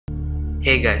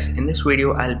Hey guys, in this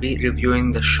video I'll be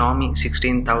reviewing the Xiaomi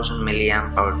 16,000 mAh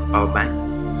power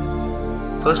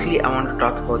bank. Firstly, I want to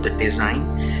talk about the design.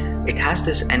 It has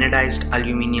this anodized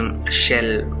aluminum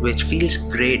shell which feels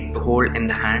great to hold in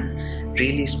the hand,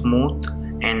 really smooth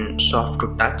and soft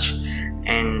to touch,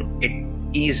 and it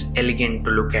is elegant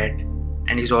to look at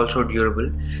and is also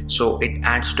durable, so it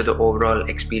adds to the overall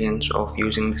experience of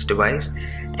using this device.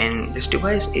 And this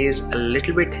device is a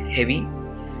little bit heavy.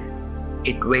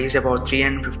 It weighs about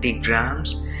 350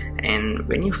 grams, and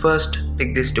when you first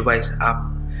pick this device up,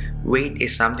 weight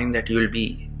is something that you'll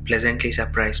be pleasantly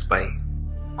surprised by.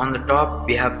 On the top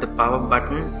we have the power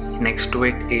button. Next to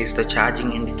it is the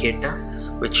charging indicator,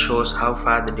 which shows how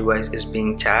far the device is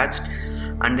being charged.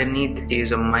 Underneath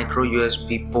is a micro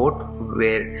USB port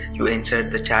where you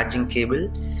insert the charging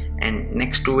cable, and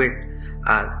next to it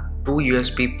are two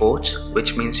USB ports,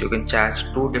 which means you can charge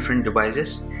two different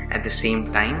devices at the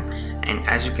same time. And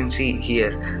as you can see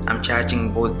here, I'm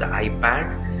charging both the iPad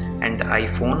and the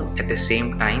iPhone at the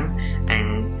same time,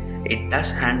 and it does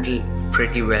handle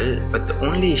pretty well. But the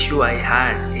only issue I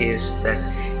had is that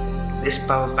this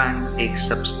power bank takes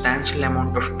substantial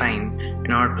amount of time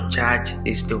in order to charge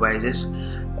these devices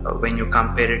when you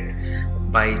compare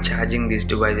it by charging these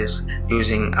devices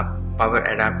using a power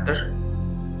adapter.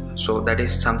 So that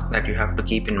is something that you have to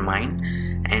keep in mind.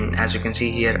 And as you can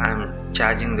see here, I'm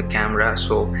charging the camera,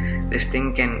 so this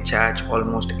thing can charge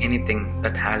almost anything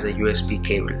that has a USB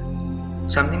cable.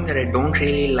 Something that I don't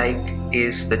really like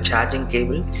is the charging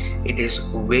cable. It is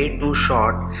way too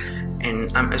short,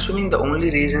 and I'm assuming the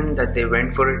only reason that they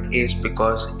went for it is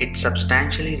because it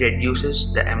substantially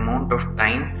reduces the amount of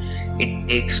time it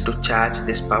takes to charge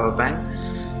this power bank.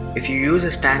 If you use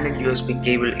a standard USB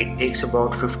cable, it takes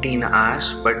about 15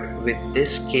 hours, but with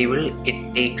this cable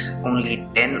it takes only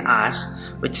 10 hours,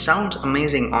 which sounds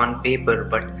amazing on paper,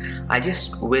 but I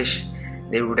just wish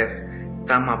they would have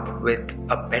come up with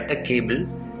a better cable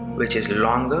which is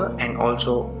longer and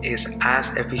also is as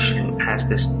efficient as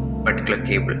this particular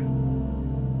cable.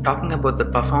 Talking about the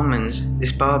performance,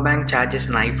 this power bank charges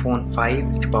an iPhone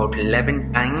 5 about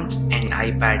 11 times and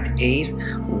iPad Air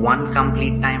 1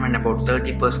 complete time and about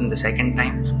 30% the second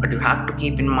time. But you have to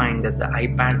keep in mind that the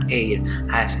iPad Air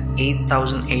has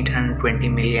 8820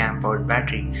 mAh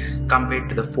battery compared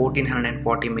to the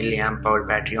 1440 mAh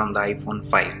battery on the iPhone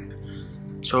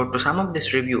 5. So to sum up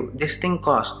this review, this thing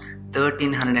costs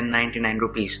 1399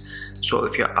 rupees. So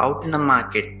if you're out in the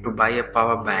market to buy a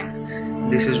power bank,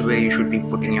 this is where you should be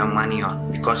putting your money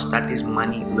on, because that is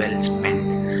money well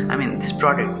spent. I mean, this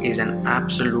product is an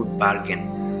absolute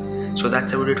bargain. So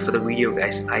that's about it for the video,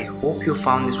 guys. I hope you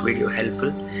found this video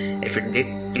helpful. If it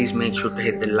did, please make sure to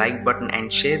hit the like button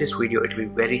and share this video. It will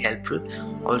be very helpful.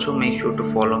 Also make sure to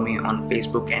follow me on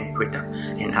Facebook and Twitter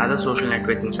and other social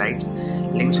networking sites.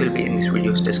 Links will be in this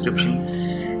video's description.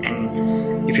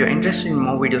 And if you're interested in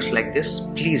more videos like this,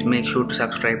 please make sure to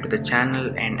subscribe to the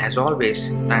channel. And as always,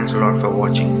 thanks a lot for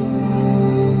watching.